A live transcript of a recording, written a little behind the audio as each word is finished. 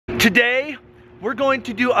Today, we're going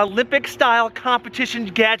to do Olympic-style competition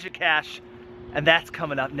gadget cache, and that's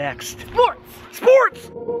coming up next. Sports!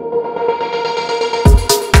 Sports!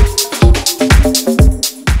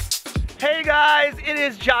 Hey guys, it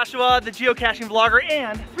is Joshua, the geocaching vlogger,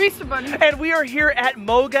 and Reese Bunny. And we are here at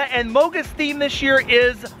Moga, and Moga's theme this year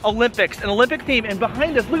is Olympics, an Olympic theme. And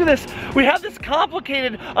behind us, look at this, we have this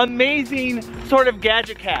complicated, amazing sort of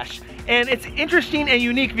gadget cache. And it's interesting and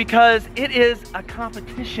unique because it is a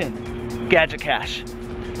competition gadget cache.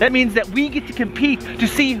 That means that we get to compete to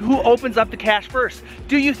see who opens up the cache first.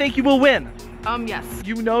 Do you think you will win? Yes.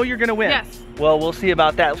 You know you're gonna win? Yes. Well, we'll see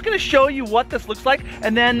about that. We're gonna show you what this looks like,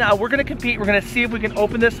 and then we're gonna compete. We're gonna see if we can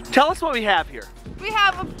open this. Tell us what we have here. We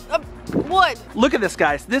have a wood. Look at this,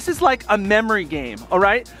 guys. This is like a memory game, all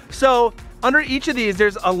right? So under each of these,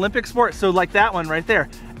 there's Olympic sports. So like that one right there,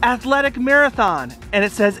 athletic marathon, and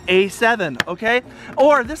it says A7, okay?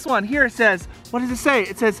 Or this one here, it says, what does it say?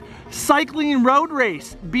 It says cycling road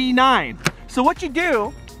race, B9. So what you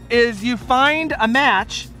do is you find a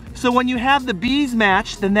match. So when you have the B's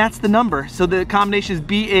match, then that's the number. So the combination is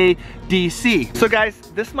BADC. So guys,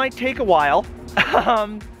 this might take a while,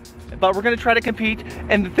 but we're gonna try to compete.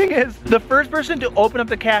 And the thing is, the first person to open up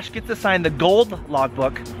the cache gets assigned the gold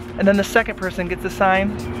logbook, and then the second person gets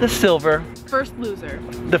assigned the silver. First loser.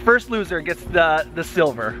 The first loser gets the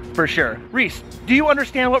silver, for sure. Reese, do you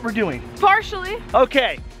understand what we're doing? Partially.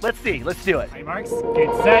 Okay, let's see, let's do it. Hey, marks,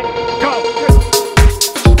 get set, go!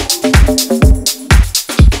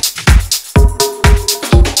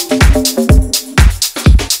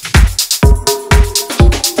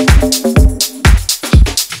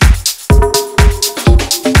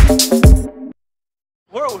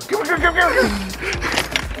 Whoa, come.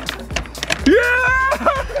 Yeah!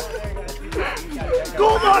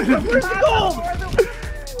 Gold on it! Where's the gold?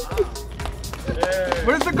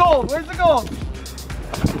 Where's the gold? Where's the gold?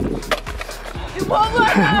 You won't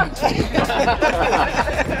let him!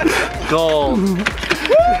 Gold.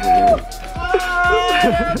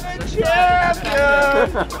 I'm the champion!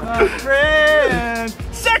 My friend!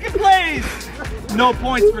 Second place! No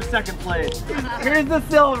points for second place. Here's the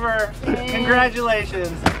silver.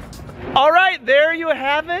 Congratulations. All right, there you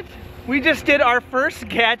have it. We just did our first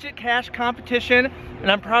gadget cache competition,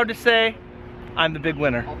 and I'm proud to say I'm the big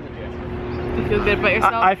winner. You feel good about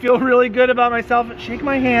yourself? I feel really good about myself. Shake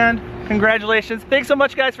my hand. Congratulations. Thanks so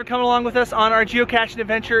much, guys, for coming along with us on our geocaching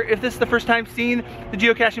adventure. If this is the first time seeing the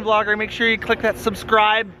geocaching vlogger, make sure you click that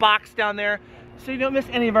subscribe box down there so you don't miss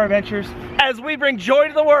any of our adventures as we bring joy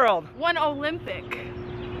to the world. One Olympic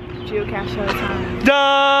geocache at a time.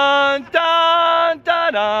 Dun, dun,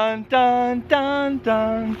 dun, dun, dun, dun,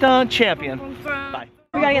 dun, dun. Champion. Bye.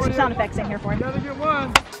 We gotta get some sound effects in here for him. Gotta get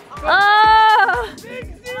one. Oh!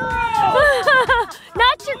 Big zero!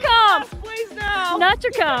 Not your comp! Please now! Not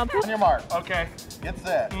your comp. On your mark. Okay. Get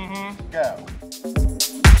set. Go.